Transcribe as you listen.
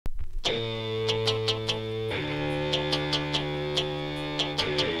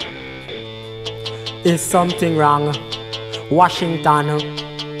Is something wrong? Washington,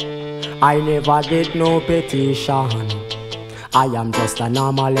 I never get no petition. I am just a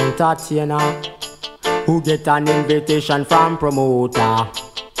normal entertainer who get an invitation from promoter.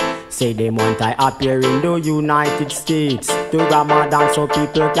 Say they want I appear in the United States to Ramadan so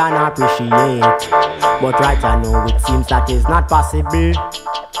people can appreciate. But right now it seems that is not possible.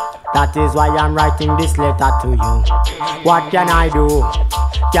 That is why I'm writing this letter to you. What can I do?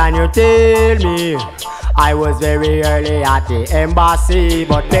 Can you tell me? I was very early at the embassy,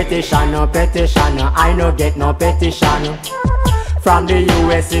 but petition, I no get no petition. From the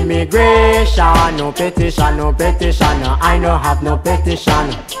US immigration, no petition, I no have no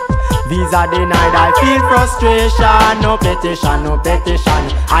petition. Visa denied, I feel frustration. No petition,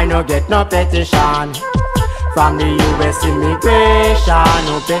 I no get no petition. From the US immigration,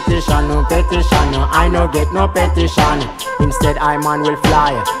 no petition, I no get no petition. Instead, I man will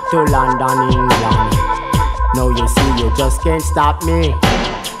fly to London, England. Now you see, you just can't stop me.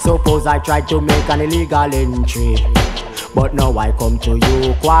 Suppose I tried to make an illegal entry, but now I come to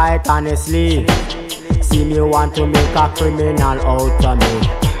you quite honestly. See me want to make a criminal out of me.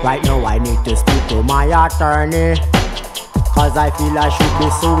 Right now I need to speak to my attorney, cause I feel I should be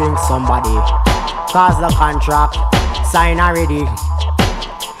suing somebody. Cause the contract signed already.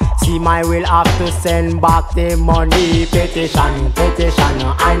 See my will have to send back the money. Petition,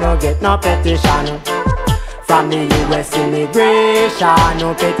 I no get no petition. From the US immigration,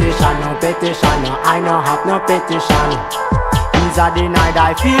 no petition, I no have no petition. Visa denied,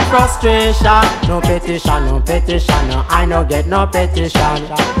 I feel frustration. No petition, I no get no petition.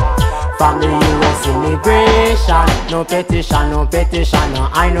 From the US immigration, no petition,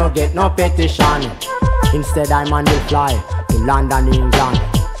 I no get no petition. Instead I man will fly to London, England.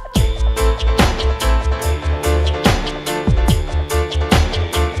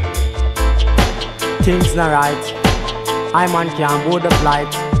 Things not right, I man can't board the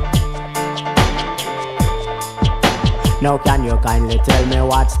flight. Now can you kindly tell me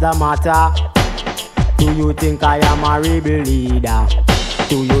what's the matter? Do you think I am a rebel leader?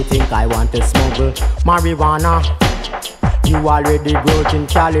 Do you think I want to smuggle marijuana? You already broke in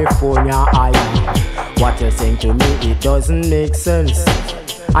California, I am. What you're saying to me, it doesn't make sense.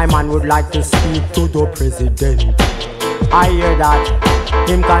 I man would like to speak to the president. I hear that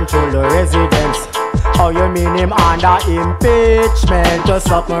him control the residents. Oh, you mean him under impeachment? Or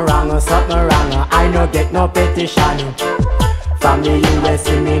something wrong, I no get no petition. From the US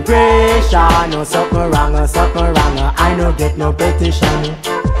immigration, oh, something wrong, I no get no petition.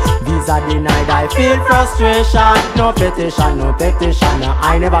 Visa denied, I feel frustration. No petition,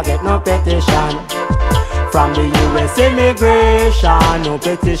 I never get no petition. From the US immigration, no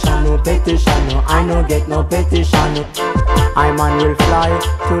petition, I no get no petition. I man will fly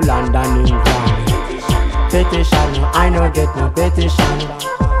to London, England. Petition, I no get no petition.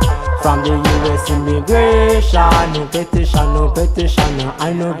 From the US immigration, no petition,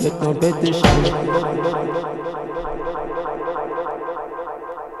 I no get no petition.